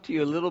To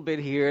you a little bit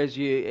here as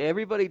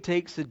everybody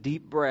takes a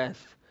deep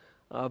breath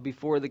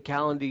before the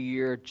calendar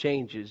year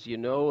changes,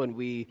 and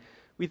we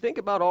think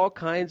about all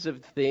kinds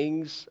of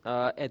things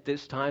at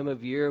this time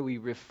of year. We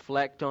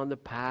reflect on the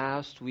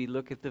past, we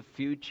look at the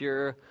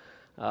future.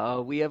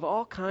 We have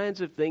all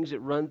kinds of things that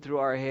run through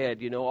our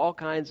head, all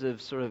kinds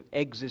of sort of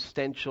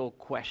existential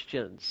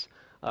questions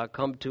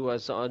come to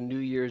us on New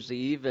Year's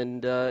Eve,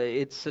 and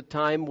it's a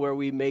time where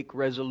we make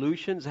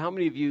resolutions. How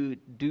many of you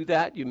do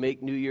that? You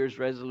make New Year's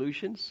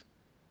resolutions?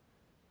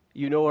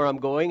 You know where I'm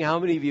going. How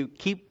many of you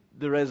keep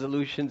the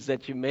resolutions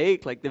that you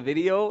make, like the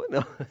video?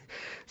 No.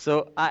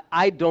 So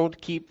I don't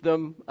keep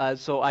them,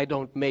 so I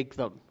don't make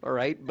them. All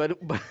right,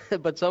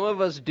 but some of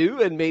us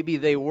do, and maybe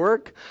they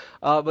work.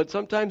 But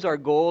sometimes our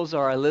goals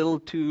are a little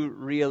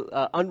too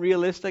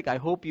unrealistic. I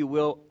hope you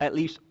will at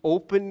least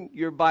open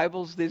your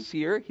Bibles this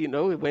year.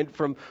 It went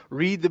from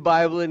read the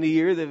Bible in a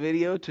year, the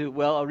video,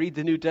 to I'll read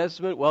the New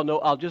Testament. Well, no,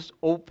 I'll just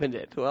open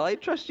it. Well, I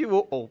trust you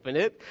will open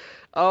it.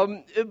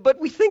 But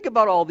we think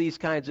about all these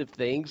kinds of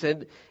things,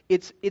 and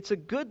it's a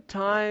good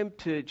time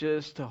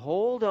to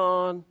hold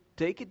on,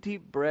 take a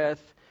deep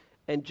breath,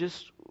 and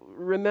just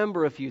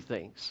remember a few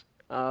things.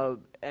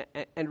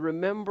 And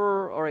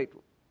remember, all right,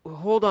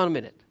 hold on a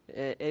minute.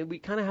 And we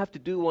kind of have to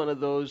do one of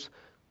those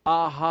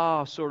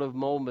aha sort of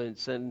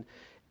moments, and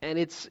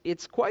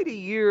it's quite a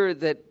year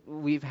that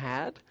we've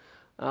had.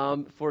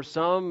 For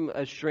some,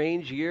 a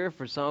strange year,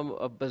 for some,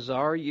 a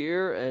bizarre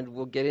year, and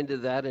we'll get into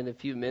that in a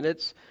few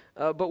minutes.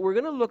 But we're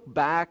going to look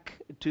back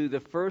to the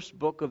first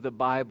book of the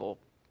Bible,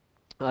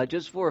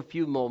 just for a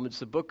few moments,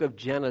 the book of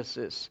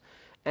Genesis,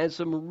 and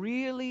some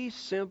really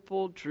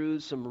simple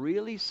truths, some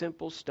really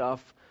simple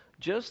stuff,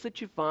 just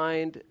that you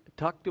find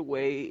tucked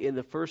away in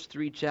the first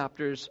 3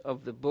 chapters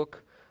of the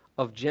book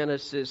of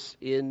Genesis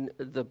in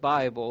the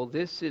Bible.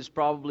 This is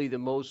probably the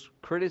most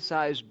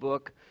criticized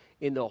book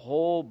in the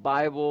whole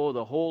Bible,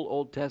 the whole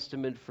Old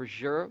Testament for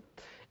sure.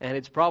 And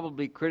it's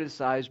probably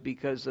criticized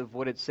because of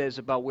what it says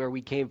about where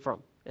we came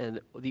from and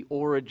the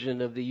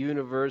origin of the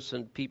universe,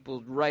 and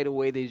people right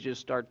away, they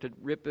just start to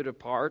rip it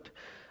apart.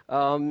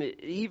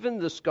 Even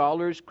the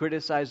scholars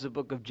criticize the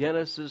book of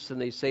Genesis, and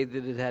they say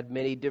that it had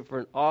many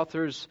different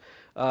authors.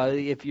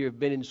 If you've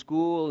been in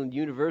school and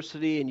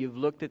university and you've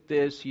looked at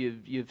this,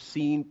 you've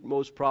seen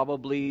most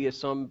probably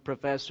some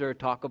professor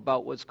talk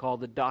about what's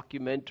called the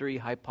documentary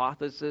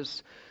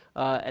hypothesis.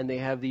 And they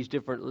have these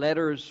different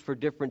letters for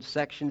different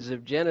sections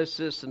of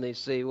Genesis, and they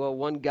say, well,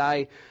 one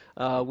guy,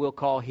 we'll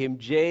call him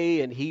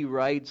J, and he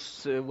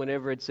writes,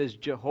 whenever it says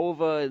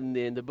Jehovah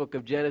in the book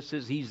of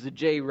Genesis, he's the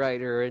J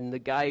writer, and the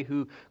guy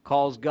who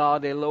calls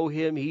God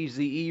Elohim, he's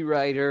the E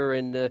writer,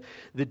 and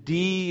the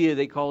D,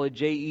 they call it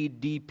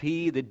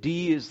Jedp. The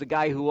D is the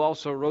guy who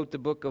also wrote the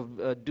book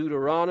of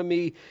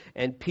Deuteronomy,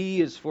 and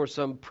P is for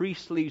some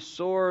priestly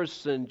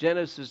source, and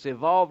Genesis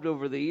evolved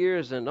over the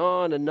years, and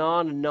on and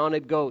on and on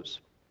it goes.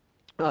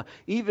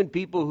 Even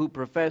people who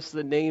profess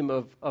the name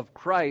of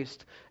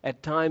Christ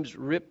at times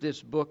rip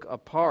this book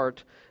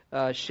apart.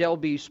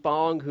 Shelby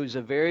Spong, who's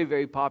a very,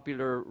 very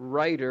popular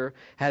writer,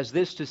 has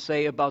this to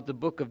say about the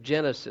book of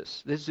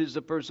Genesis. This is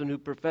a person who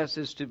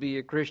professes to be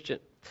a Christian.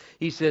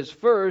 He says,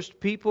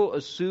 first, people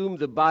assume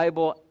the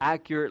Bible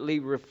accurately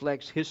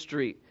reflects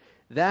history.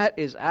 That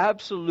is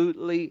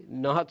absolutely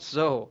not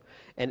so.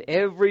 And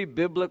every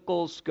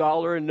biblical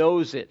scholar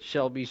knows it,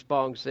 Shelby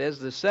Spong says.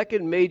 The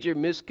second major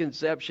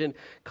misconception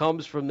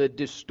comes from the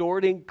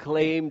distorting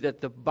claim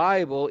that the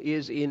Bible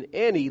is in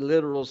any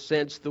literal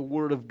sense the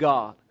Word of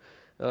God.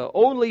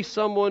 Only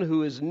someone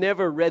who has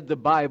never read the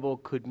Bible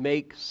could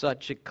make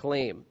such a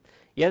claim.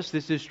 Yes,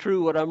 this is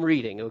true what I'm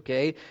reading,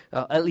 okay?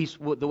 At least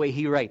the way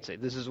he writes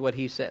it. This is what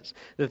he says.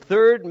 The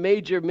third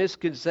major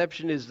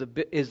misconception is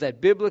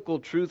that biblical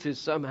truth is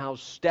somehow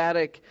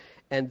static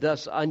and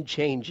thus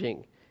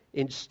unchanging.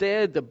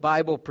 Instead, the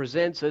Bible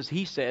presents us,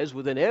 he says,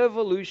 with an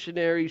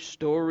evolutionary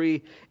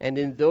story, and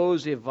in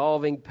those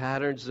evolving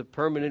patterns, the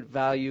permanent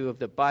value of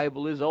the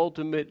Bible is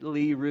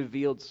ultimately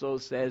revealed, so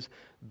says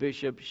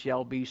Bishop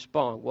Shelby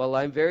Spong. Well,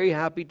 I'm very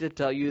happy to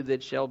tell you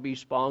that Shelby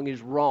Spong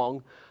is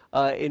wrong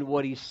in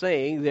what he's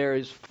saying. There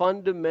is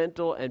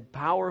fundamental and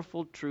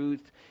powerful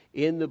truth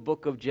in the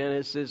book of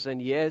Genesis,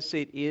 and yes,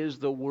 it is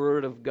the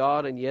Word of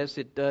God, and yes,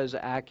 it does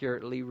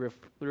accurately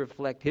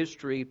reflect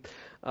history,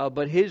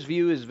 but his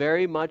view is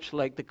very much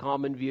like the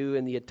common view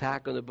in the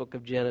attack on the book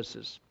of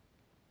Genesis.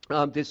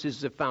 This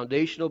is the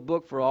foundational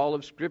book for all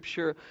of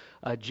Scripture.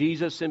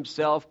 Jesus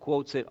himself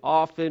quotes it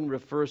often,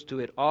 refers to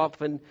it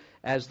often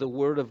as the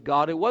Word of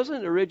God. It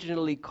wasn't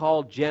originally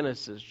called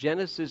Genesis.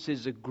 Genesis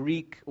is a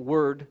Greek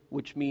word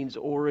which means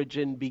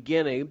origin,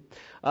 beginning.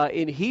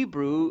 In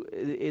Hebrew,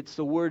 it's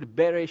the word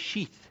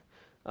Bereshith,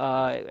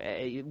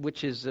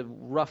 which is a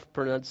rough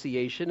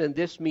pronunciation, and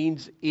this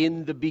means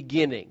in the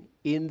beginning.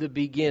 In the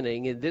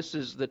beginning, and this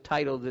is the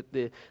title that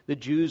the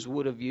Jews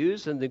would have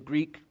used, and the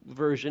Greek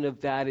version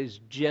of that is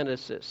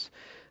Genesis.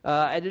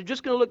 And we're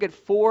just going to look at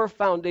 4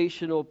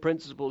 foundational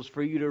principles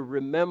for you to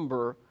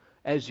remember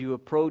as you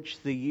approach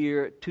the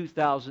year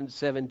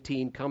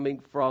 2017,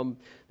 coming from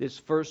this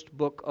first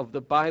book of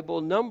the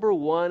Bible. Number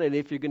one, and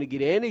if you're going to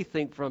get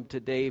anything from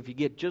today, if you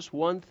get just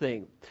one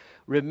thing,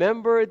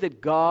 remember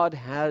that God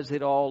has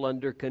it all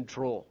under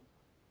control.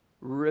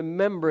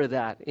 Remember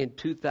that in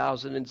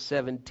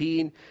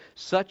 2017.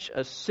 Such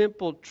a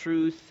simple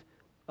truth,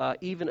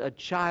 even a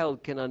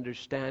child can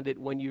understand it.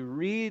 When you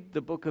read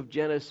the book of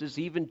Genesis,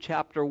 even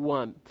chapter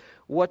 1,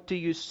 what do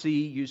you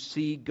see? You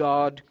see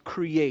God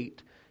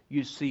create.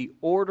 You see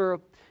order,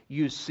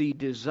 you see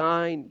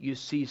design, you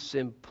see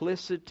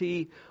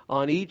simplicity.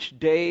 On each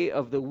day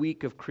of the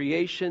week of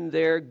creation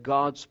there,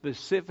 God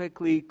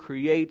specifically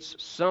creates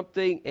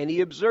something and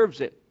He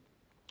observes it.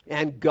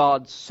 And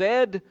God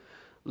said,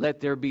 "Let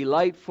there be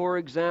light," for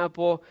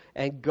example,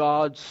 and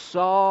God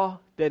saw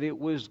that it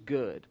was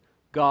good.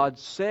 God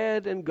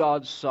said and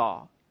God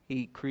saw.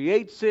 He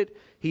creates it,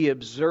 He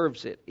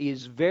observes it.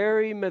 He's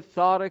very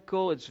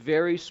methodical, it's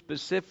very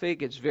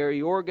specific, it's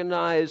very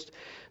organized.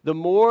 The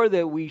more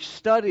that we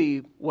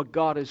study what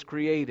God has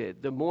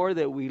created, the more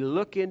that we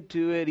look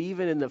into it,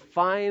 even in the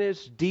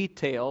finest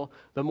detail,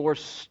 the more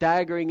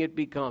staggering it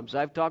becomes.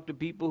 I've talked to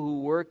people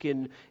who work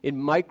in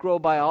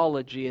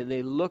microbiology, and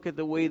they look at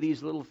the way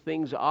these little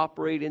things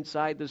operate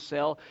inside the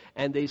cell,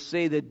 and they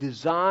say the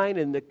design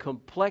and the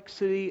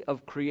complexity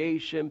of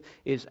creation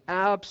is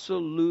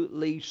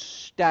absolutely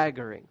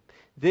staggering.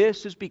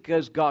 This is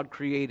because God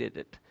created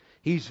it.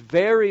 He's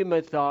very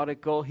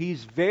methodical.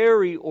 He's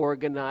very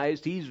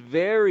organized. He's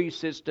very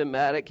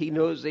systematic. He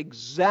knows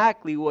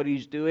exactly what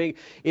He's doing.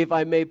 If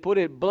I may put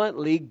it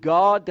bluntly,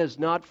 God does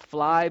not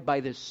fly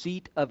by the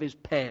seat of His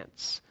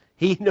pants.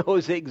 He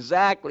knows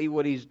exactly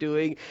what He's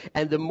doing.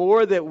 And the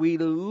more that we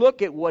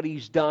look at what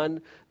He's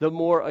done, the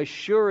more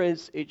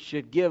assurance it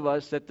should give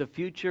us that the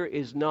future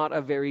is not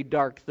a very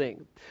dark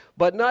thing.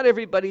 But not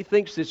everybody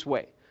thinks this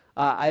way.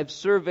 I've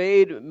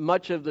surveyed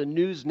much of the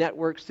news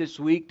networks this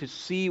week to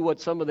see what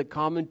some of the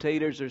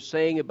commentators are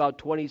saying about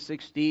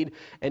 2016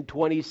 and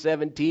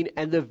 2017,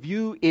 and the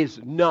view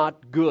is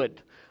not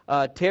good.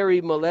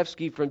 Terry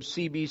Malevsky from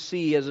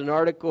CBC has an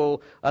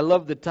article, I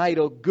love the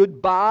title,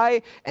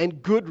 "Goodbye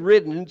and Good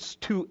Riddance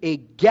to a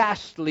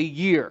Ghastly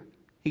Year."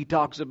 He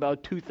talks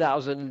about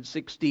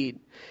 2016.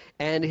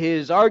 And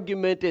his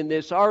argument in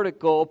this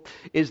article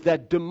is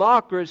that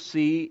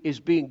democracy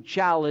is being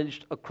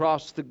challenged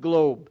across the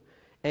globe.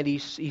 And he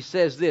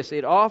says this: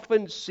 "It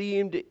often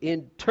seemed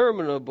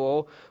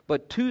interminable,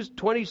 but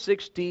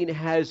 2016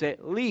 has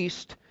at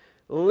least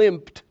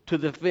limped to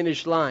the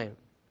finish line.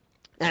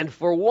 And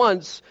for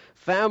once,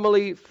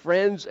 family,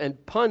 friends,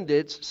 and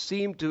pundits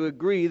seem to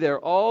agree.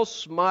 They're all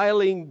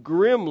smiling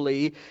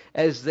grimly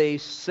as they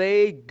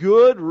say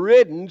good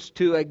riddance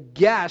to a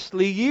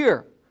ghastly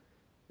year."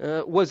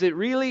 Was it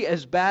really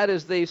as bad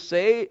as they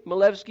say?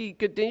 Malevsky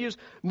continues.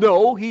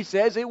 No, he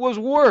says it was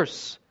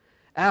worse.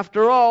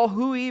 After all,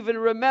 who even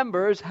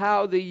remembers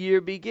how the year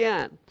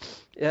began?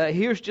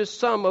 Here's just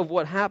some of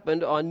what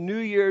happened on New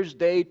Year's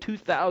Day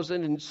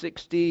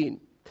 2016.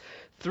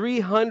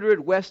 300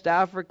 West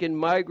African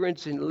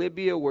migrants in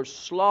Libya were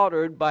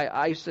slaughtered by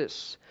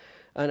ISIS.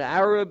 An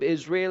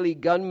Arab-Israeli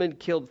gunman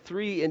killed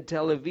 3 in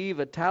Tel Aviv.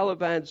 A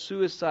Taliban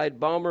suicide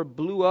bomber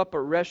blew up a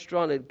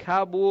restaurant in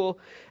Kabul.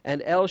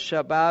 And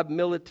Al-Shabaab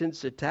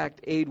militants attacked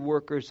aid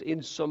workers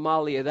in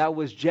Somalia. That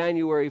was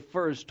January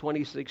 1st,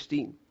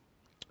 2016.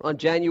 On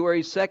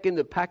January 2nd,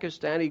 the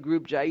Pakistani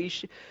group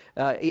Jaish-e-Mohammed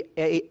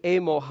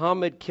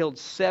killed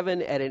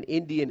 7 at an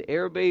Indian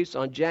airbase.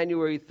 On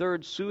January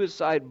 3rd,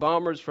 suicide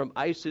bombers from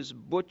ISIS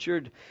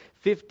butchered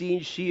 15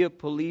 Shia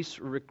police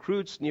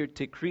recruits near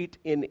Tikrit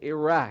in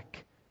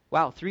Iraq.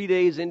 Wow, 3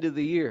 days into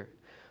the year.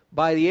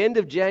 By the end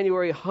of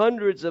January,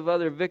 hundreds of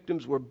other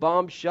victims were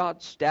bombed,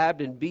 shot, stabbed,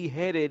 and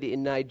beheaded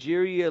in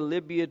Nigeria,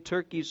 Libya,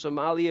 Turkey,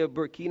 Somalia,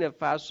 Burkina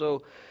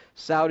Faso,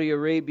 Saudi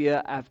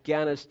Arabia,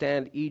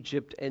 Afghanistan,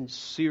 Egypt, and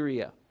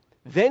Syria.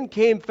 Then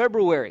came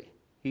February,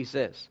 he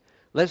says.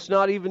 Let's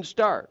not even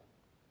start.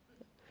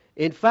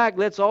 In fact,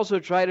 let's also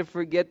try to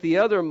forget the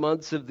other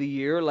months of the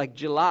year, like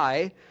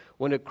July,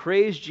 when a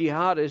crazed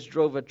jihadist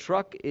drove a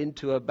truck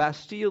into a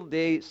Bastille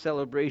Day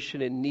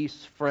celebration in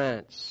Nice,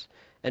 France,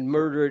 and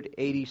murdered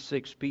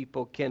 86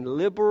 people. Can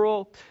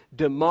liberal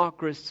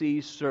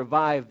democracy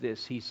survive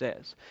this, he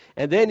says.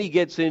 And then he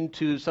gets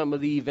into some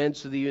of the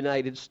events of the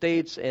United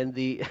States and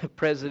the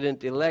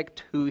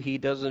president-elect, who he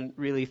doesn't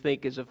really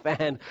think is a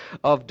fan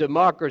of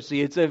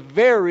democracy. It's a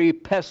very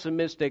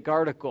pessimistic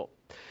article.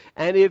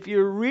 And if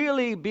you're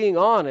really being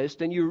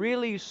honest and you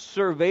really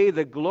survey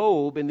the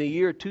globe in the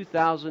year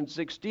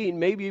 2016,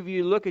 maybe if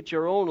you look at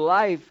your own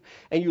life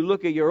and you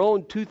look at your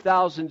own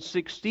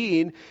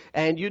 2016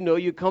 and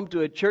you come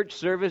to a church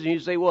service and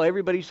you say, well,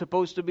 everybody's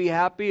supposed to be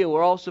happy and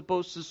we're all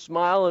supposed to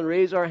smile and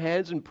raise our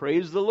hands and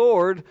praise the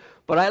Lord.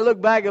 But I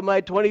look back at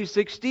my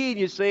 2016,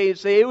 you say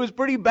it was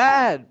pretty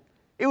bad.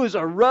 It was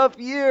a rough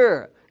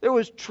year. There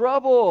was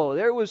trouble,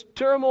 there was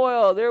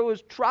turmoil, there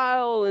was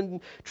trial and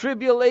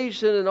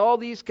tribulation and all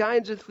these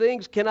kinds of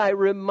things. Can I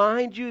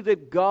remind you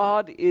that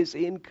God is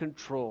in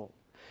control?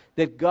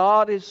 that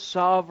God is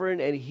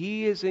sovereign and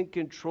He is in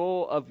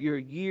control of your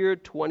year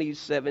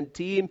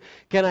 2017,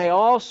 can I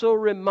also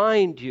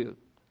remind you,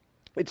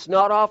 it's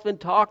not often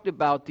talked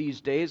about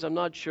these days, I'm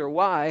not sure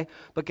why,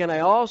 but can I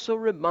also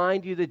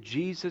remind you that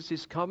Jesus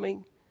is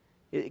coming?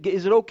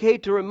 Is it okay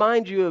to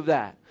remind you of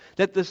that?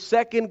 That the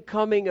second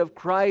coming of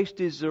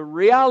Christ is a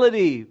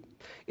reality.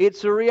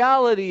 It's a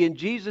reality, and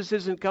Jesus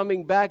isn't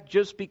coming back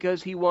just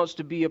because He wants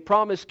to be a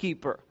promise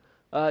keeper.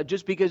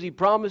 Just because He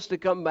promised to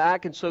come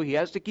back, and so He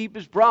has to keep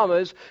His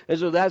promise, and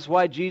so that's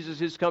why Jesus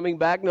is coming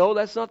back. No,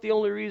 that's not the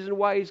only reason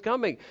why He's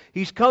coming.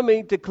 He's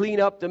coming to clean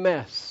up the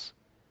mess.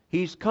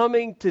 He's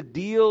coming to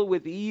deal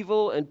with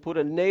evil and put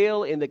a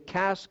nail in the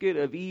casket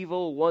of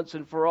evil once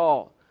and for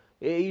all.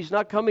 He's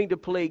not coming to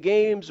play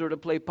games or to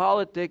play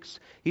politics.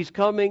 He's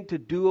coming to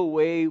do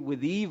away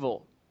with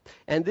evil.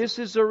 And this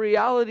is a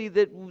reality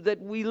that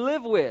we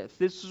live with.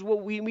 This is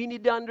what we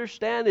need to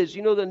understand is,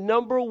 the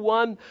number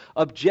one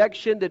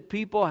objection that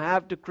people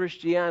have to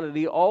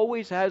Christianity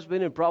always has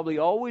been and probably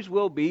always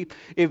will be,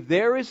 if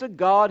there is a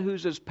God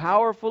who's as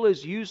powerful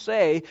as you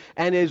say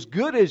and as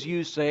good as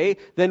you say,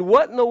 then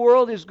what in the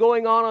world is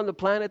going on the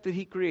planet that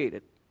He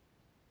created?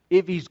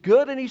 If He's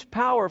good and He's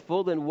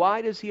powerful, then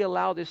why does He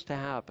allow this to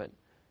happen?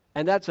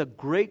 And that's a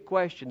great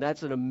question.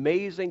 That's an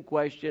amazing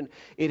question.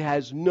 It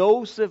has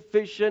no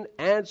sufficient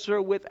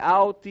answer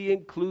without the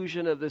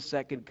inclusion of the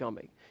second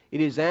coming.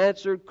 It is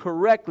answered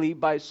correctly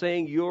by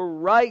saying, you're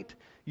right.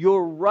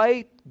 You're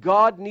right.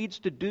 God needs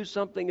to do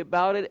something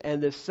about it.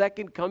 And the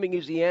second coming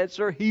is the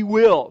answer. He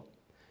will.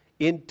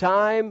 In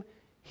time,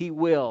 He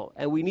will.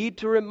 And we need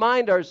to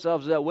remind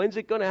ourselves that. When's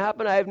it going to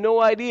happen? I have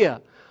no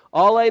idea.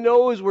 All I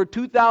know is we're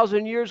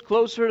 2,000 years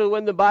closer to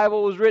when the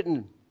Bible was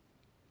written.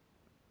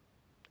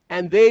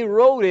 And they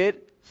wrote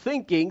it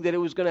thinking that it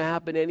was going to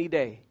happen any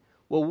day.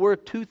 Well, we're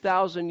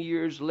 2,000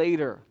 years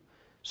later.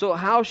 So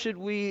how should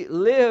we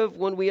live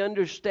when we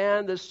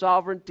understand the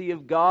sovereignty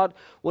of God,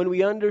 when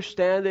we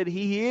understand that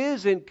He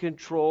is in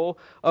control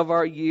of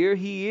our year,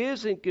 He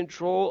is in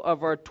control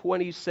of our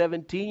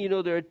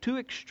 2017? There are two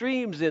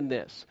extremes in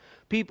this.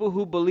 People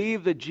who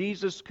believe that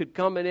Jesus could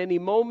come at any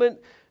moment,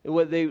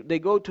 they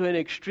go to an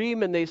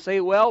extreme and they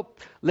say, well,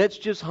 let's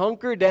just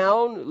hunker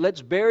down,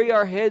 let's bury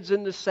our heads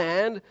in the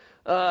sand,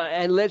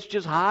 and let's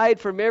just hide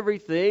from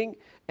everything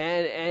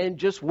and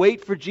just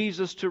wait for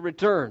Jesus to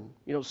return.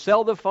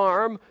 Sell the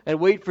farm and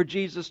wait for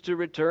Jesus to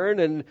return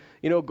and,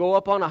 go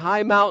up on a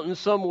high mountain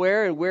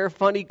somewhere and wear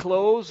funny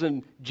clothes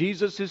and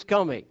Jesus is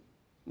coming.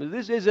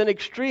 This is an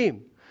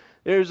extreme.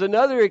 There's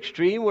another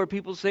extreme where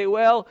people say,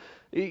 well,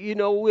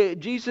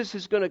 Jesus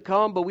is going to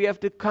come, but we have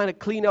to kind of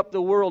clean up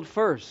the world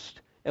first.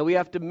 And we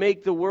have to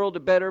make the world a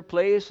better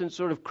place and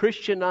sort of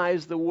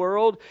Christianize the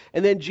world.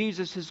 And then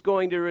Jesus is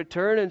going to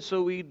return. And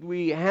so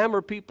we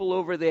hammer people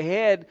over the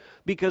head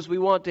because we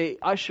want to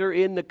usher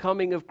in the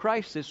coming of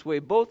Christ this way.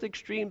 Both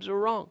extremes are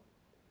wrong.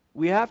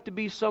 We have to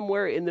be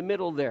somewhere in the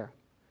middle there.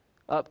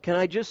 Can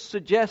I just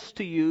suggest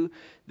to you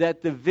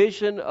that the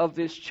vision of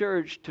this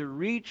church to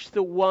reach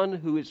the one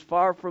who is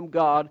far from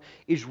God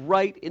is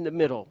right in the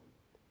middle.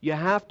 You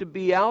have to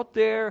be out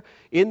there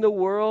in the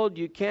world.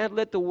 You can't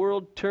let the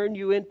world turn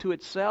you into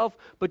itself,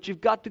 but you've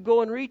got to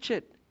go and reach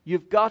it.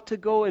 You've got to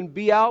go and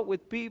be out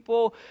with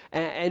people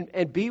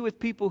and be with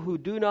people who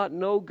do not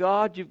know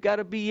God. You've got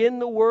to be in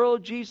the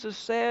world, Jesus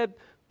said,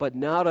 but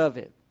not of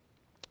it.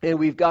 And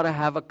we've got to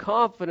have a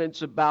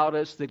confidence about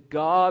us that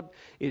God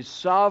is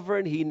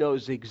sovereign. He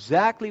knows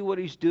exactly what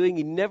He's doing.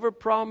 He never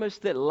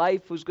promised that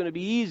life was going to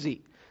be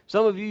easy.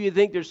 Some of you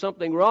think there's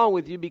something wrong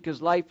with you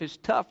because life is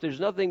tough. There's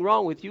nothing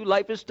wrong with you.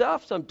 Life is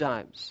tough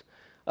sometimes.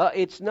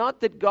 It's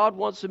not that God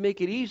wants to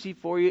make it easy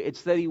for you.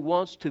 It's that He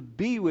wants to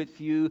be with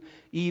you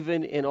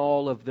even in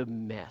all of the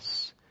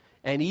mess.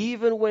 And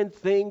even when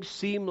things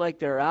seem like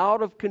they're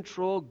out of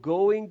control,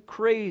 going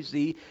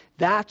crazy,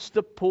 that's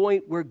the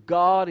point where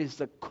God is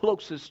the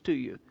closest to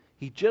you.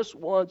 He just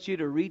wants you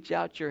to reach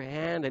out your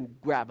hand and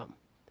grab Him.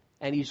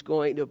 And He's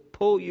going to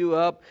pull you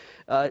up.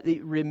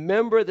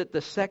 Remember that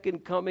the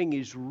second coming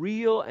is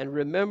real, and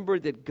remember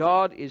that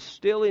God is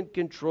still in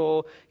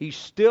control. He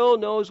still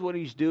knows what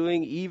He's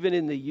doing, even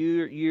in the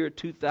year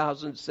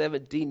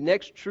 2017.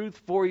 Next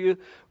truth for you,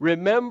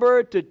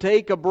 remember to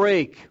take a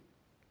break.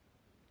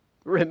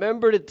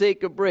 Remember to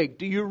take a break.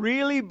 Do you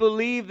really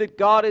believe that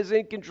God is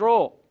in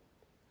control?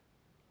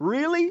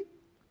 Really?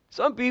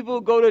 Some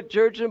people go to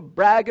church and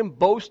brag and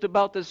boast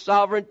about the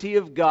sovereignty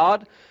of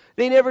God.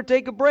 They never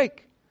take a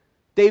break.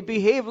 They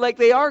behave like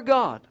they are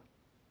God.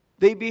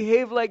 They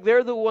behave like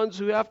they're the ones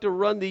who have to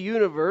run the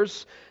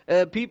universe.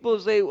 People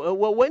say,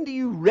 well, when do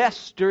you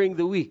rest during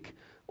the week?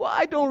 Well,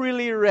 I don't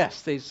really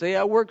rest, they say.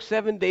 I work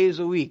 7 days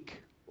a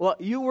week. Well,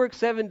 you work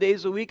 7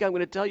 days a week. I'm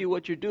going to tell you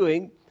what you're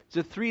doing. It's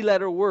a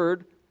 3-letter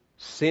word.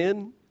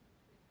 Sin.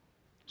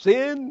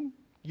 Sin.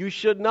 You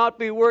should not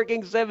be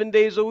working 7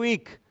 days a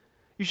week.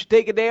 You should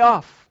take a day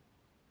off.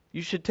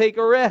 You should take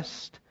a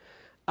rest.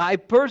 I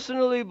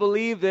personally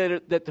believe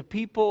that the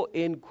people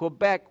in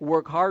Quebec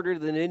work harder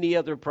than any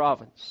other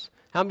province.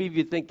 How many of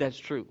you think that's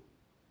true?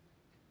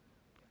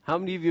 How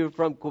many of you are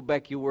from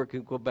Quebec, you work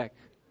in Quebec?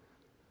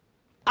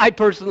 I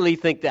personally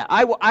think that.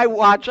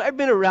 I've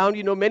been around,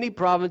 many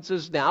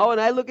provinces now,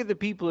 and I look at the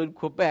people in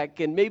Quebec,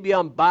 and maybe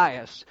I'm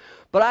biased,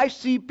 but I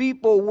see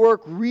people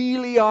work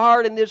really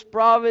hard in this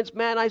province.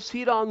 Man, I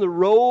see it on the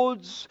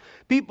roads.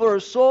 People are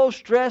so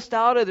stressed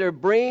out of their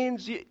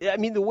brains. I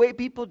mean, the way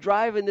people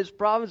drive in this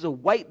province, the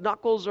white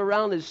knuckles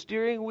around the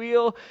steering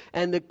wheel,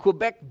 and the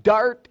Quebec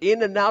dart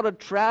in and out of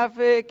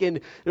traffic, and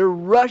they're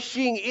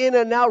rushing in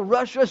and out,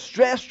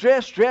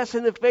 stress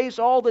in the face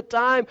all the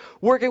time,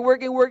 working.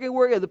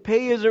 The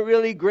pay isn't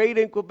really great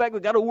in Quebec.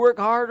 We've got to work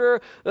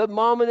harder. The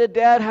mom and the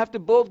dad have to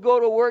both go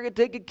to work and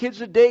take the kids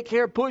to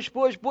daycare. Push.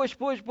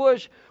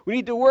 We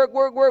need to work.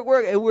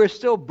 And we're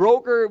still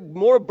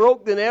more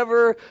broke than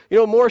ever,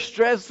 more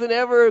stressed than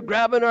ever,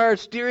 grabbing our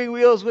steering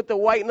wheels with the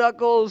white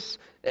knuckles.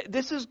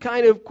 This is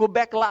kind of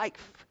Quebec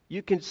life.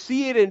 You can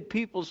see it in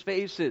people's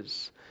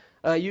faces.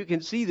 You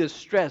can see the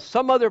stress.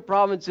 Some other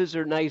provinces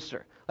are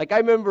nicer. Like I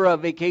remember a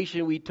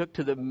vacation we took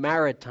to the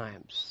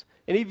Maritimes.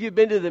 Any of you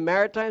been to the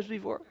Maritimes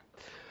before?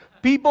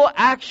 People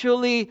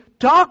actually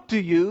talk to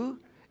you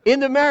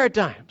in the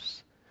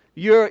Maritimes.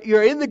 You're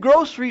in the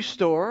grocery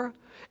store,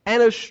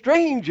 and a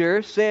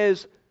stranger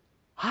says,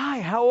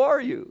 "Hi, how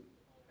are you?"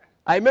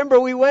 I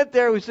remember we went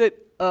there. We said,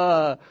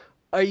 who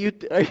are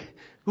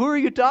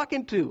you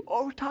talking to?"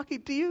 "Oh, we're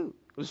talking to you."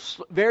 It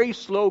was very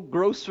slow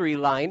grocery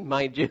line,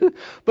 mind you.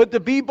 But the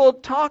people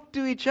talk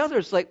to each other.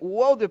 It's like,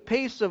 whoa, the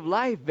pace of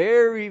life,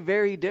 very,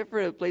 very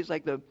different in a place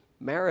like the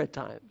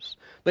Maritimes.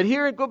 But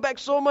here in Quebec,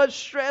 so much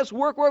stress,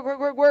 work.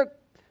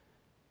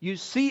 You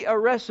see a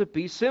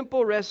recipe,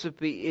 simple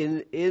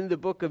recipe in the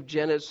book of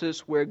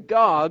Genesis where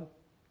God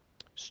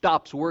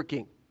stops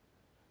working.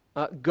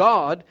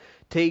 God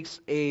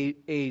takes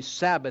a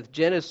Sabbath.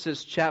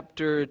 Genesis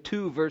chapter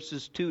 2,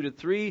 verses 2 to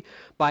 3.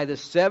 By the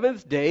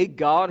seventh day,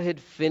 God had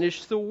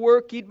finished the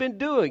work he'd been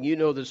doing. You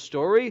know the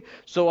story.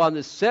 So on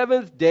the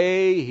seventh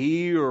day,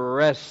 he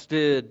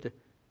rested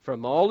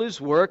from all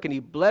his work, and he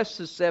blessed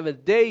the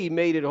seventh day. He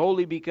made it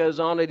holy because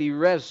on it he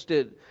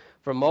rested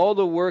from all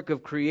the work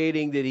of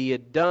creating that he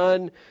had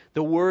done.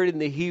 The word in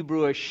the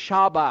Hebrew is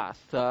Shabbath,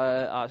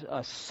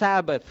 a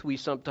Sabbath, we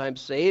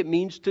sometimes say. It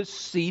means to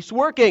cease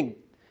working.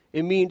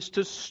 It means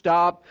to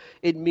stop.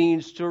 It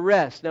means to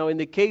rest. Now, in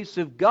the case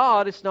of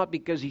God, it's not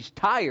because he's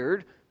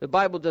tired. The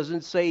Bible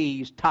doesn't say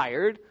he's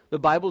tired. The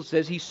Bible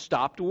says he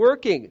stopped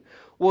working.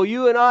 Well,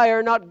 you and I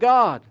are not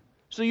God,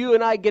 so you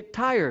and I get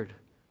tired.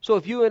 So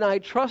if you and I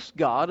trust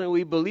God and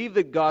we believe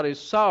that God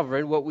is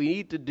sovereign, what we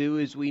need to do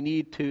is we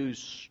need to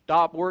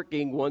stop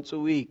working once a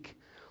week.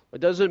 It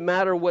doesn't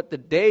matter what the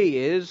day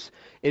is.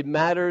 It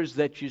matters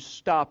that you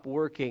stop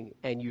working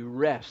and you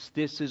rest.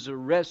 This is a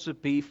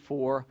recipe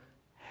for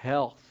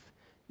health.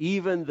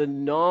 Even the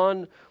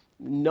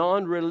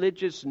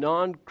non-religious,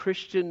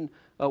 non-Christian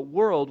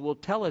world will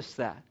tell us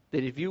that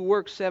if you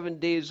work 7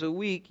 days a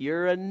week,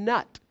 you're a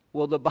nut.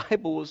 Well, the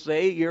Bible will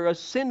say you're a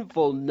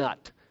sinful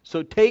nut.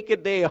 So take a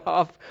day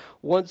off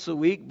once a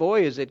week.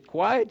 Boy, is it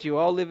quiet. You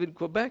all live in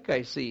Quebec,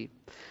 I see.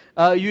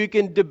 You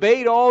can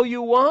debate all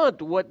you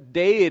want what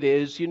day it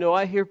is.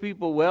 I hear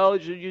people, well,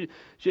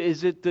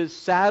 is it the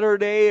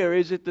Saturday or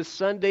is it the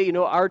Sunday?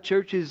 Our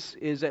church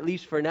is at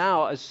least for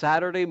now, a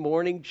Saturday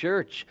morning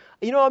church.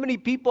 You know how many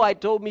people I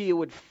told me it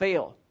would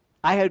fail?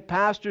 I had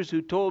pastors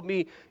who told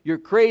me, you're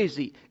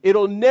crazy.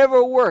 It'll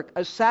never work.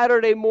 A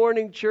Saturday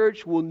morning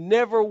church will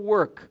never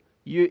work.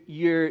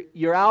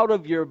 You're out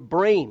of your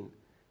brain.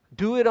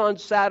 Do it on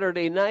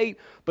Saturday night,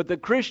 but the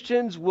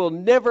Christians will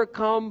never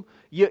come.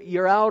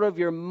 You're out of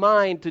your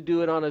mind to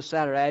do it on a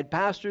Saturday. I had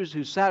pastors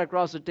who sat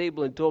across the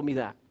table and told me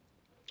that.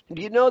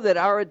 Do you know that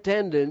our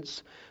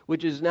attendance,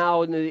 which is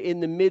now in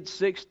the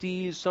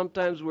mid-60s,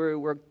 sometimes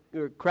we're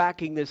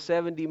cracking the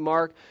 70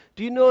 mark.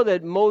 Do you know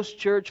that most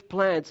church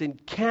plants in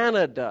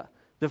Canada,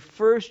 the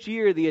first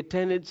year the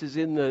attendance is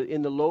in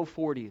the low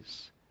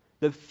 40s.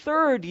 The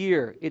third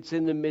year it's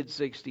in the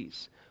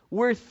mid-60s.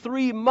 We're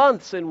 3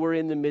 months and we're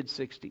in the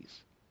mid-60s.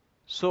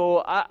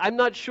 So I'm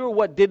not sure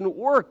what didn't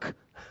work.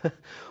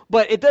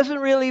 But it doesn't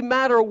really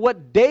matter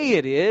what day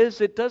it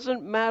is. It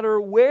doesn't matter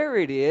where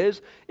it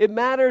is. It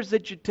matters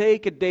that you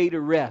take a day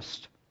to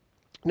rest.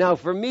 Now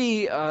for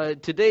me,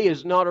 today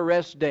is not a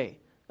rest day.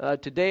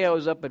 Today I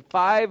was up at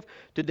 5.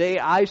 Today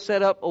I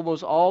set up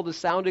almost all the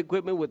sound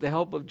equipment with the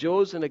help of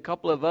Joe's and a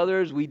couple of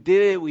others. We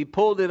did it. We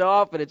pulled it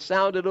off and it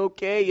sounded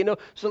okay.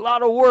 It's a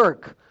lot of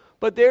work.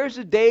 But there's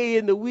a day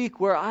in the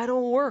week where I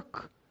don't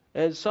work.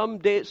 And some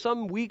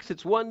weeks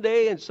it's one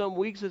day and some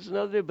weeks it's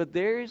another day. But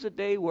there is a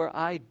day where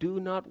I do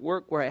not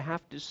work, where I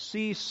have to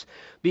cease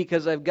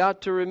because I've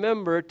got to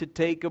remember to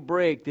take a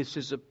break. This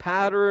is a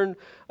pattern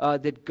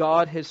that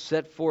God has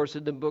set for us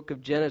in the book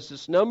of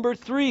Genesis. Number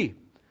 3,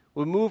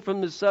 we move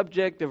from the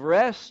subject of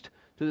rest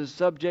to the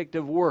subject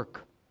of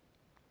work.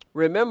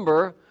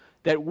 Remember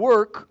that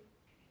work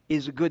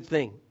is a good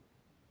thing.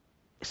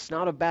 It's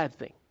not a bad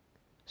thing.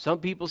 Some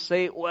people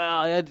say,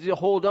 well,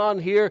 hold on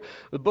here.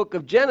 The book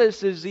of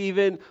Genesis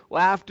even,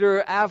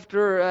 after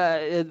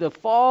the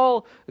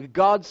fall,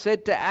 God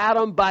said to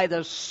Adam, by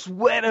the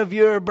sweat of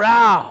your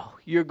brow,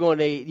 you're going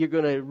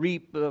to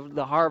reap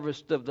the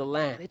harvest of the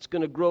land. It's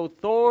going to grow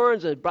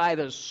thorns, and by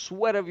the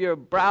sweat of your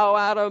brow,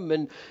 Adam,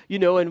 and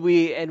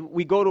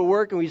we go to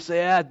work and we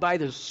say, by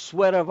the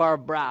sweat of our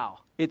brow.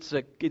 It's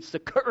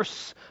the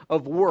curse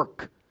of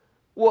work.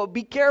 Well,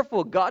 be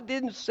careful. God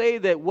didn't say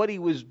that what he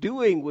was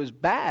doing was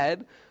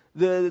bad.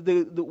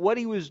 What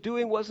he was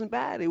doing wasn't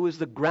bad. It was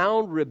the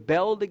ground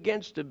rebelled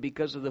against him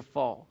because of the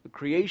fall. The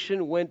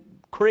creation went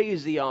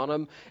crazy on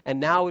him, and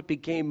now it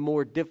became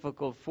more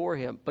difficult for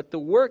him. But the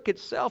work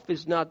itself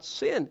is not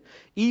sin.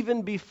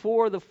 Even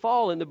before the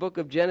fall in the book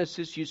of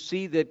Genesis, you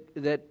see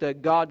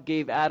that God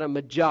gave Adam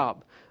a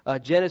job.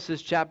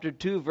 Genesis chapter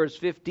 2, verse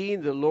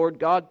 15, the Lord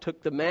God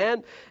took the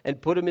man and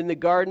put him in the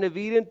Garden of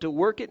Eden to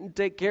work it and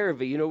take care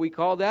of it. You know what we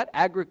call that?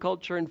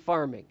 Agriculture and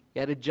farming. He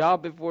had a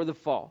job before the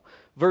fall.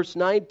 Verse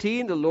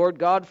 19, the Lord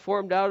God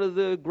formed out of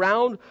the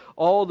ground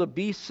all the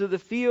beasts of the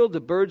field, the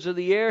birds of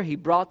the air. He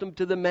brought them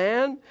to the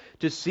man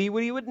to see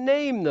what he would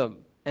name them.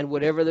 And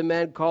whatever the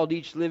man called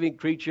each living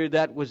creature,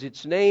 that was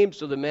its name.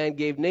 So the man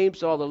gave names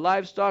to all the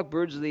livestock,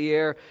 birds of the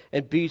air,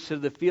 and beasts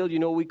of the field. You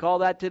know what we call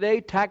that today?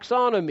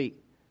 Taxonomy.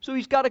 So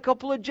he's got a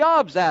couple of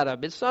jobs,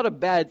 Adam. It's not a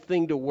bad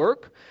thing to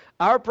work.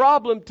 Our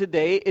problem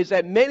today is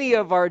that many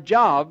of our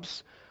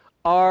jobs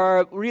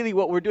are really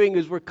what we're doing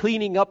is we're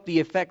cleaning up the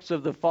effects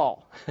of the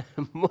fall.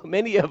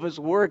 Many of us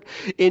work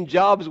in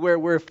jobs where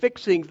we're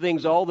fixing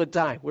things all the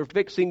time. We're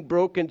fixing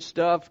broken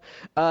stuff.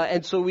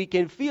 And so we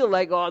can feel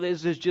like,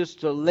 this is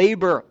just a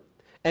labor.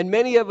 And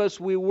many of us,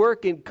 we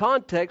work in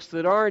contexts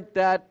that aren't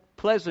that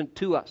pleasant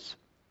to us.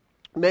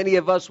 Many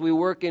of us, we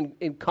work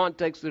in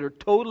contexts that are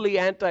totally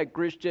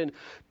anti-Christian,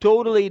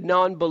 totally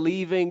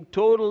non-believing,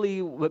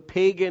 totally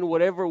pagan,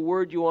 whatever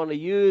word you want to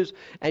use,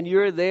 and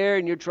you're there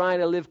and you're trying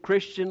to live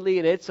Christianly,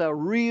 and it's a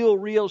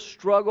real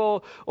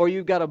struggle, or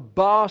you've got a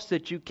boss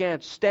that you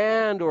can't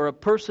stand, or a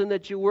person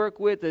that you work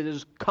with that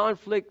is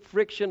conflict,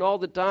 friction all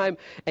the time,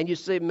 and you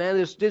say, man,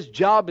 this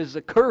job is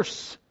a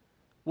curse.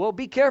 Well,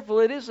 be careful,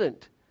 it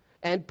isn't.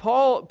 And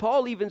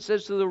Paul even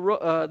says to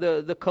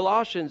the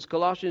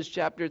Colossians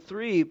chapter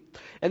 3,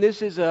 and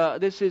this is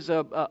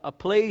a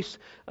place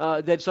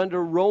that's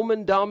under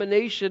Roman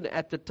domination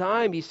at the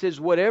time. He says,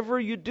 whatever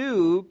you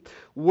do,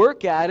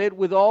 work at it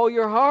with all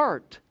your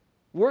heart.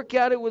 Work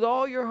at it with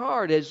all your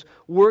heart as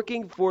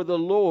working for the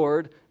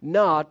Lord,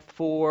 not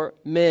for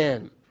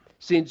men.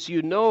 Since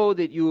you know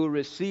that you will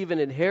receive an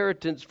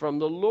inheritance from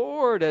the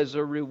Lord as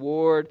a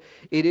reward,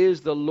 it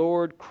is the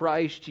Lord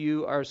Christ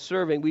you are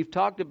serving. We've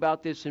talked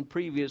about this in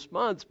previous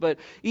months, but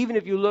even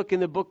if you look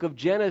in the book of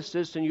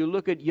Genesis and you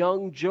look at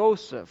young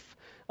Joseph,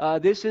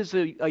 this is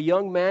a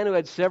young man who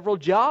had several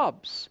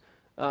jobs.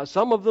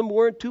 Some of them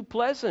weren't too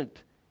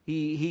pleasant.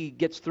 He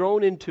gets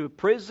thrown into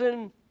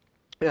prison.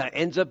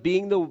 Ends up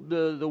being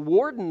the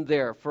warden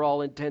there for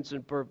all intents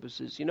and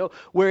purposes. You know,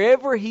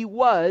 wherever he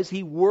was,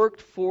 he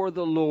worked for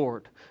the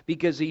Lord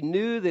because he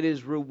knew that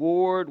his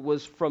reward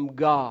was from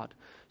God.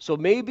 So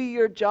maybe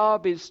your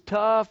job is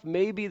tough,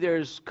 maybe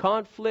there's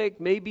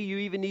conflict, maybe you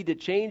even need to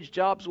change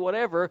jobs,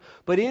 whatever.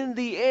 But in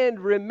the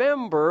end,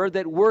 remember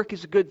that work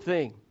is a good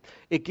thing.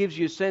 It gives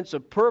you a sense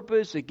of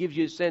purpose. It gives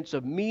you a sense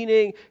of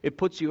meaning. It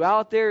puts you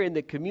out there in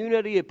the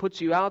community. It puts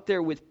you out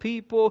there with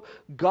people.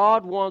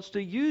 God wants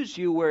to use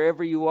you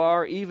wherever you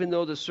are, even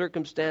though the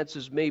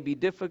circumstances may be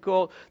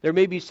difficult. There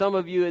may be some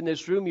of you in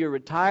this room, you're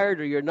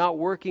retired or you're not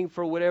working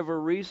for whatever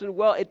reason.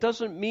 Well, it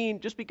doesn't mean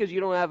just because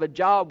you don't have a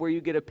job where you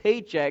get a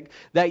paycheck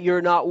that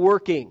you're not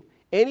working.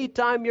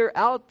 Anytime you're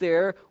out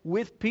there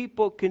with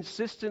people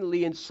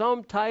consistently in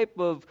some type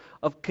of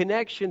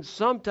connection,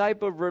 some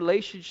type of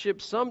relationship,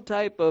 some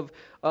type of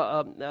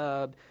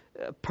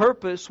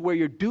purpose where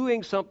you're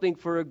doing something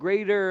for a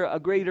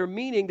greater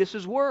meaning, this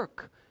is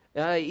work.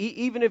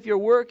 Even if your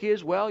work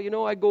is,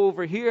 I go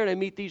over here and I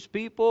meet these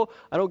people,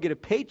 I don't get a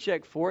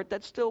paycheck for it,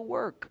 that's still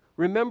work.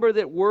 Remember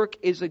that work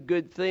is a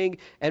good thing,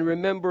 and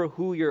remember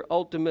who you're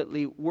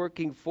ultimately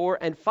working for.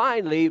 And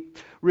finally,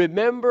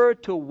 remember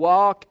to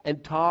walk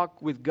and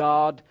talk with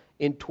God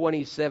in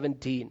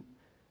 2017.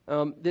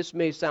 This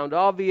may sound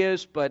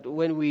obvious, but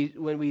when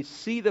we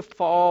see the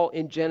fall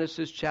in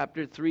Genesis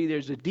chapter 3,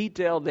 there's a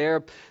detail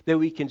there that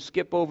we can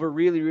skip over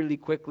really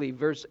quickly.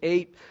 Verse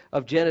 8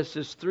 of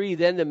Genesis 3,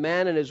 then the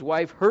man and his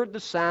wife heard the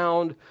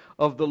sound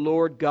of the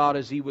Lord God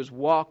as he was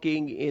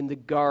walking in the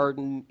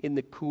garden in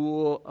the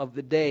cool of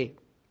the day.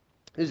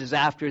 This is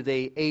after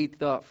they ate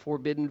the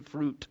forbidden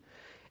fruit.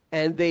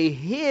 And they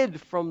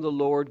hid from the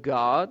Lord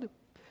God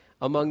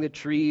among the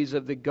trees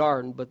of the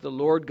garden. But the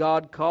Lord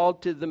God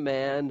called to the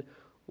man,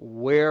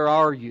 where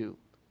are you?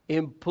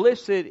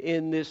 Implicit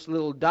in this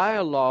little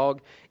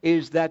dialogue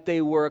is that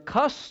they were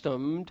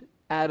accustomed,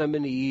 Adam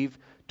and Eve,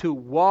 to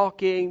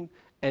walking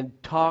and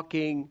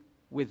talking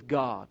with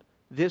God.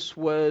 This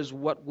was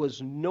what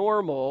was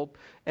normal,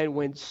 and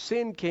when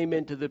sin came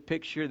into the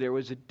picture, there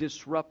was a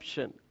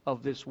disruption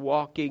of this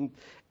walking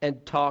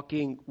and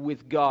talking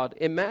with God.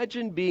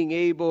 Imagine being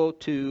able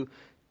to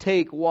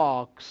take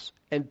walks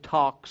and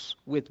talks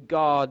with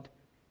God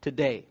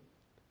today.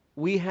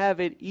 We have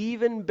it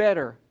even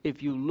better.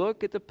 If you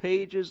look at the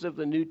pages of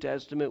the New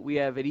Testament, we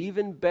have it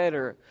even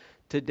better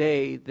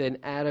today than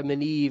Adam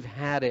and Eve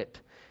had it.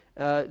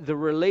 The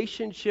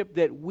relationship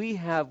that we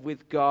have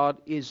with God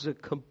is a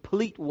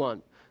complete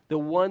one. The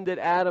one that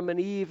Adam and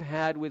Eve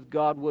had with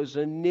God was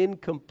an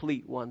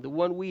incomplete one. The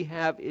one we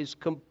have is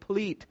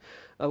complete.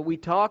 We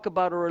talk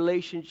about a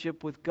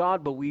relationship with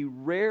God, but we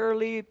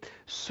rarely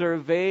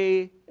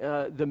survey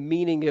the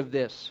meaning of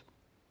this.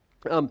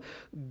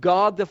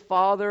 God the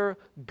Father,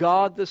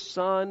 God the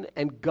Son,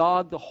 and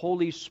God the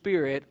Holy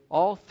Spirit,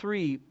 all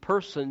three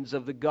persons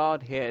of the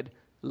Godhead,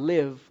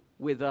 live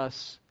with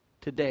us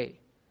today.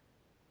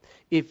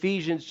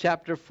 Ephesians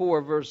chapter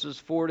 4, verses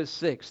 4 to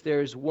 6. There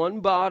is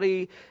one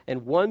body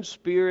and one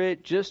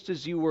Spirit, just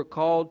as you were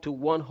called to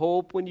one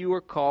hope when you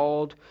were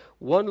called,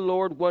 one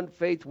Lord, one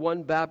faith,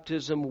 one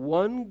baptism,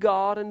 one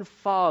God and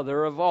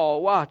Father of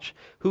all. Watch,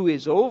 who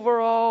is over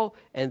all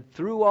and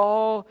through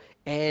all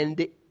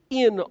and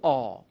in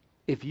all.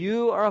 If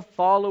you are a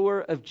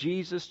follower of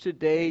Jesus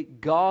today,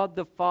 God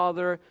the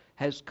Father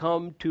has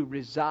come to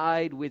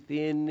reside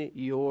within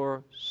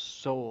your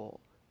soul.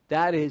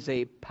 That is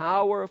a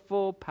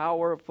powerful,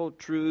 powerful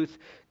truth.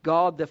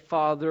 God the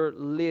Father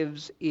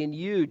lives in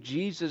you.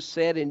 Jesus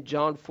said in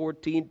John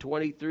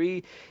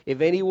 14:23,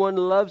 if anyone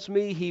loves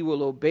me, he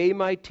will obey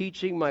my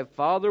teaching. My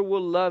Father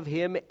will love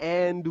him,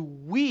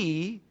 and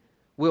we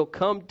will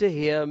come to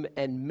him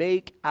and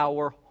make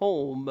our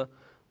home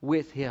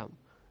with him.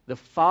 The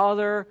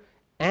Father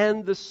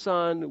and the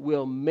Son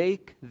will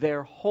make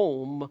their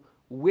home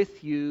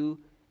with you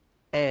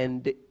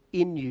and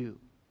in you.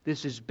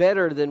 This is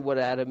better than what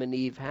Adam and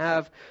Eve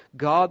have.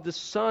 God the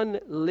Son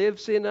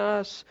lives in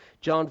us.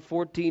 John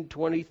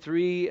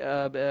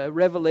 14:23,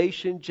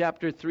 Revelation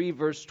chapter 3,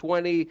 verse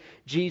 20,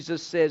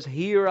 Jesus says,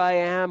 here I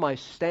am, I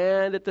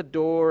stand at the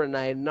door and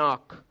I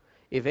knock.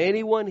 If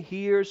anyone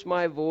hears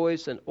my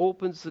voice and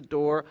opens the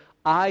door,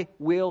 I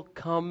will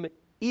come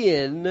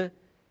in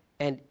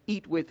and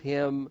eat with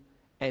him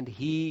and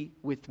he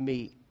with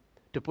me.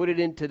 To put it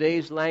in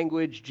today's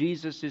language,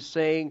 Jesus is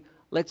saying,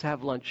 let's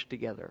have lunch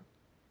together.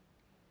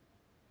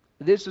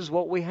 This is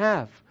what we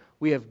have.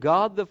 We have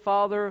God the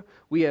Father,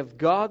 we have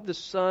God the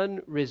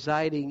Son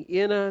residing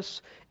in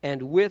us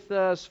and with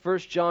us. 1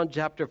 John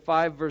chapter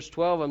 5, verse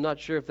 12, I'm not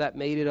sure if that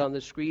made it on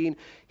the screen.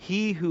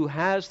 He who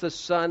has the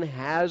Son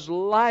has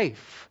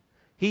life.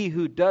 He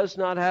who does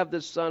not have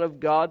the Son of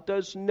God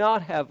does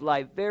not have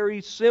life.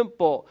 Very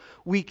simple.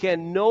 We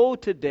can know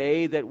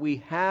today that we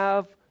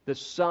have the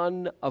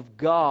Son of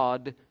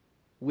God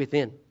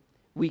within.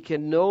 We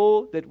can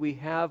know that we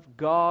have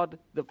God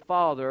the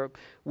Father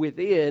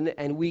within,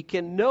 and we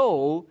can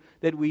know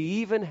that we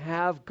even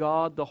have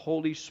God the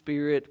Holy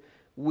Spirit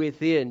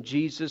within.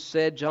 Jesus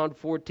said, John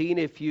 14,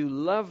 if you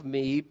love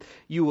me,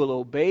 you will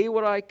obey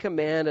what I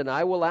command, and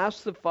I will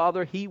ask the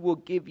Father, he will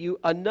give you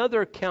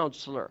another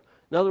counselor.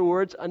 In other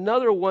words,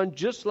 another one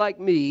just like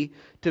me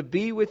to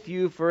be with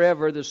you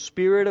forever, the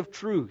Spirit of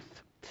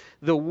truth.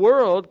 The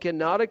world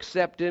cannot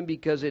accept him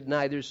because it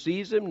neither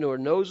sees him nor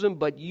knows him,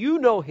 but you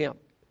know him.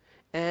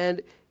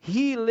 And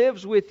he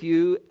lives with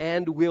you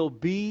and will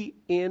be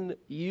in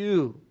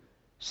you.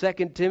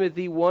 2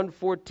 Timothy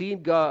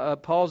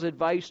 1:14, Paul's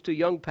advice to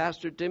young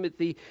Pastor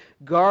Timothy,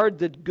 guard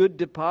the good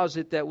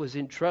deposit that was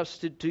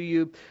entrusted to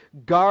you.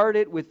 Guard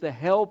it with the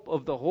help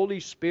of the Holy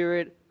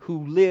Spirit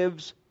who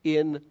lives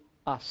in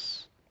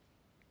us.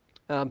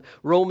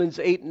 Romans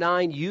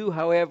 8:9, you,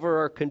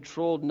 however, are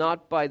controlled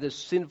not by the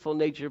sinful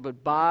nature,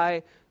 but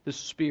by the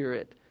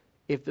Spirit.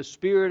 If the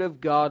Spirit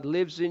of God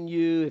lives in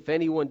you, if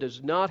anyone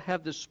does not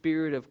have the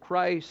Spirit of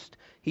Christ,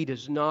 he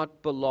does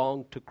not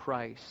belong to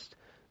Christ.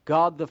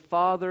 God the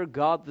Father,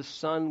 God the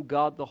Son,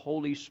 God the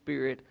Holy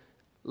Spirit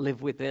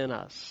live within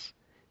us.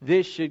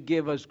 This should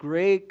give us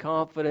great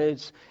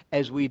confidence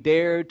as we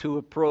dare to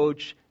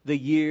approach the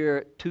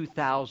year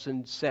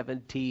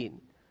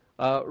 2017.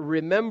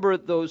 Remember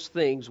those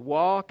things.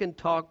 Walk and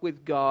talk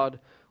with God.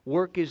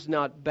 Work is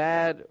not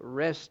bad.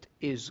 Rest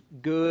is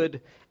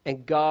good.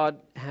 And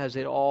God has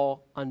it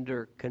all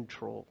under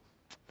control.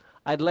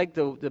 I'd like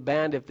the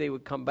band, if they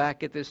would come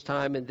back at this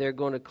time, and they're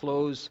going to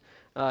close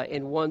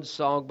in one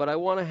song. But I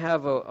want to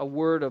have a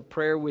word of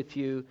prayer with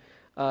you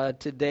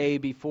today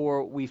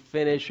before we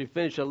finish. We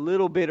finish a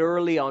little bit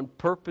early on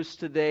purpose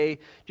today,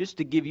 just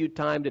to give you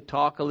time to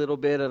talk a little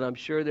bit, and I'm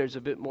sure there's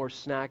a bit more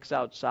snacks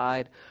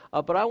outside.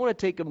 But I want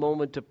to take a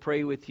moment to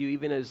pray with you,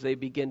 even as they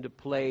begin to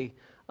play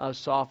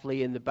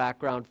softly in the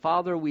background.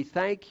 Father, we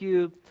thank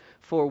you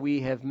for we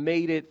have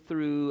made it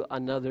through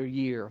another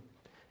year.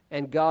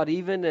 And God,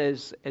 even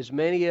as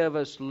many of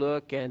us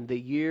look, and the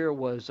year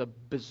was a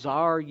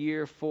bizarre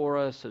year for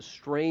us, a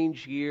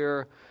strange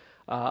year,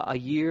 a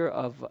year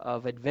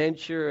of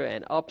adventure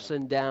and ups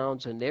and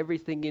downs and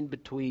everything in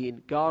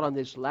between. God, on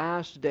this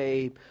last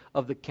day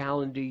of the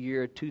calendar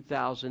year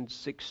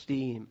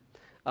 2016,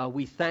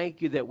 we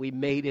thank you that we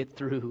made it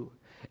through.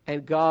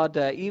 And God,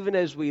 even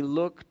as we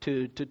look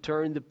to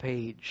turn the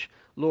page,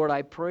 Lord,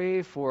 I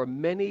pray for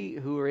many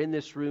who are in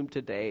this room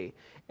today.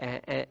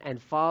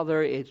 And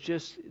Father, it's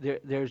just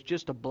there's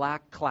just a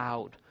black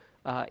cloud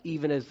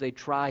even as they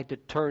try to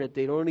turn it.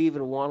 They don't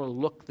even want to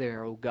look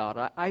there, oh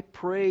God. I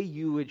pray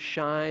you would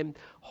shine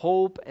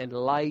hope and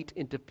light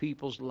into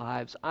people's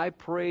lives. I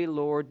pray,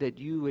 Lord, that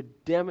you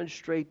would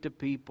demonstrate to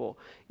people,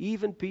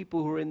 even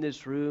people who are in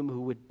this room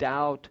who would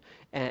doubt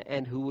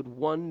and who would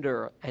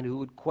wonder and who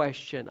would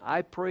question.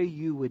 I pray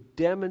you would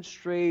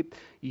demonstrate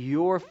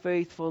your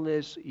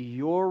faithfulness,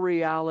 your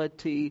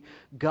reality.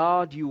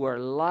 God, you are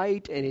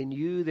light, and in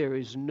you there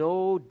is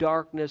no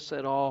darkness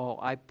at all.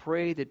 I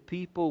pray that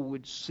people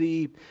would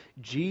see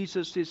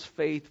Jesus is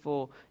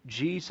faithful,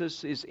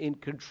 Jesus is in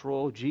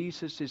control,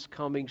 Jesus is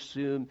coming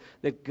soon,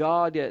 that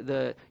God,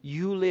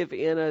 you live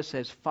in us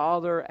as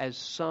Father, as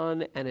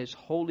Son, and as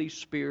Holy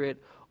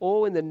Spirit.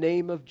 Oh, in the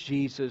name of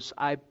Jesus,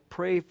 I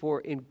pray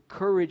for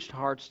encouraged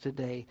hearts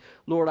today.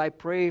 Lord, I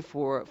pray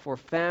for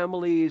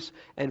families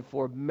and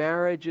for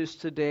marriages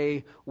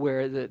today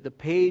where the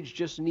page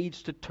just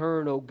needs to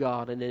turn, oh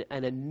God,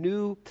 and a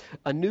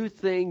new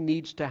thing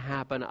needs to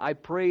happen. I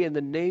pray in the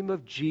name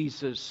of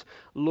Jesus,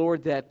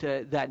 Lord,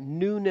 that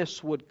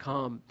newness would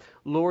come.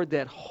 Lord,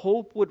 that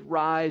hope would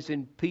rise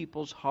in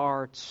people's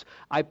hearts.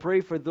 I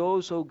pray for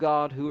those, oh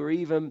God, who are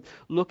even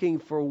looking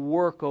for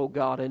work, oh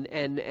God,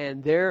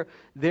 and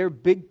their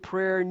big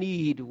prayer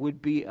need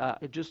would be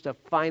just a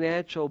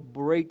financial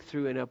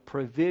breakthrough and a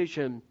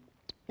provision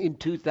in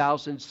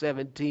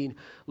 2017.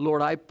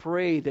 Lord, I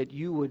pray that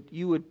you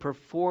would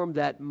perform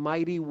that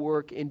mighty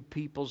work in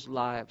people's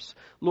lives.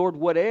 Lord,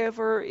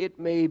 whatever it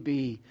may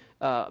be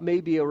a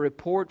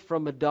report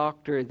from a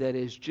doctor that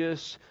is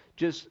just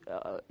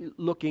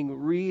looking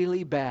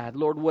really bad.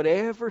 Lord,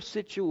 whatever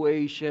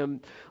situation,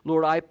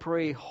 Lord, I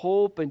pray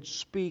hope and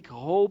speak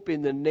hope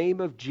in the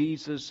name of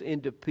Jesus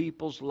into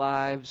people's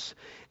lives.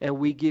 And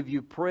we give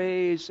you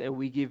praise and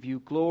we give you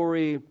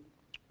glory.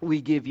 We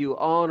give you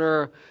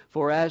honor,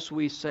 for as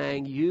we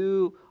sang,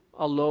 you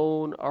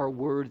alone are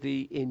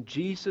worthy. In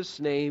Jesus'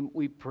 name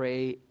we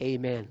pray,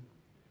 amen.